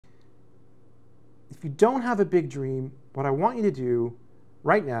if you don't have a big dream, what I want you to do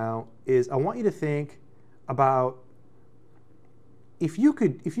right now is I want you to think about if you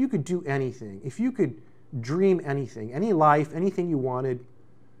could do anything, if you could dream anything, any life, anything you wanted,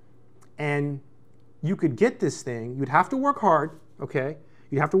 and you could get this thing, you'd have to work hard, okay?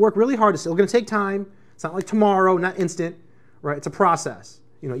 You'd have to work really hard. It's still going to take time. It's not like tomorrow, not instant, right? It's a process.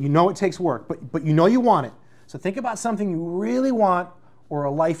 You know it takes work, but you know you want it. So think about something you really want or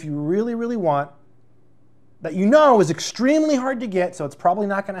a life you really, really want that you know is extremely hard to get, so it's probably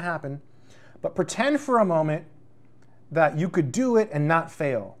not going to happen. But pretend for a moment that you could do it and not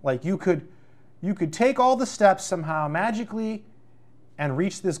fail. Like you could take all the steps somehow magically and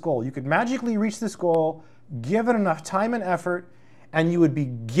reach this goal. You could magically reach this goal, give it enough time and effort, and you would be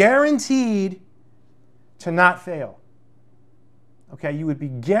guaranteed to not fail. Okay, you would be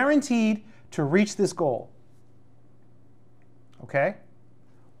guaranteed to reach this goal. Okay?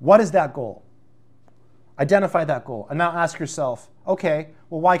 What is that goal? Identify that goal, and now ask yourself, okay,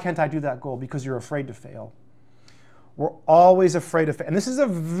 well, why can't I do that goal? Because you're afraid to fail. We're always afraid of fail. And this is a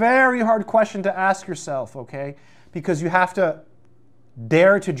very hard question to ask yourself, okay? Because you have to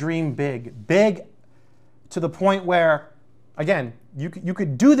dare to dream big. Big to the point where, again, you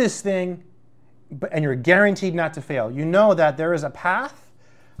could do this thing, and you're guaranteed not to fail. You know that there is a path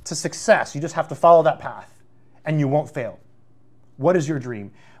to success. You just have to follow that path, and you won't fail. What is your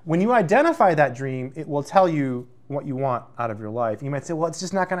dream? When you identify that dream, it will tell you what you want out of your life. You might say, well, it's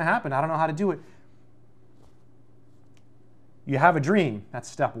just not going to happen. I don't know how to do it. You have a dream. That's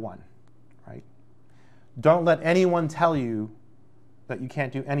step one, right? Don't let anyone tell you that you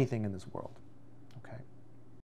can't do anything in this world.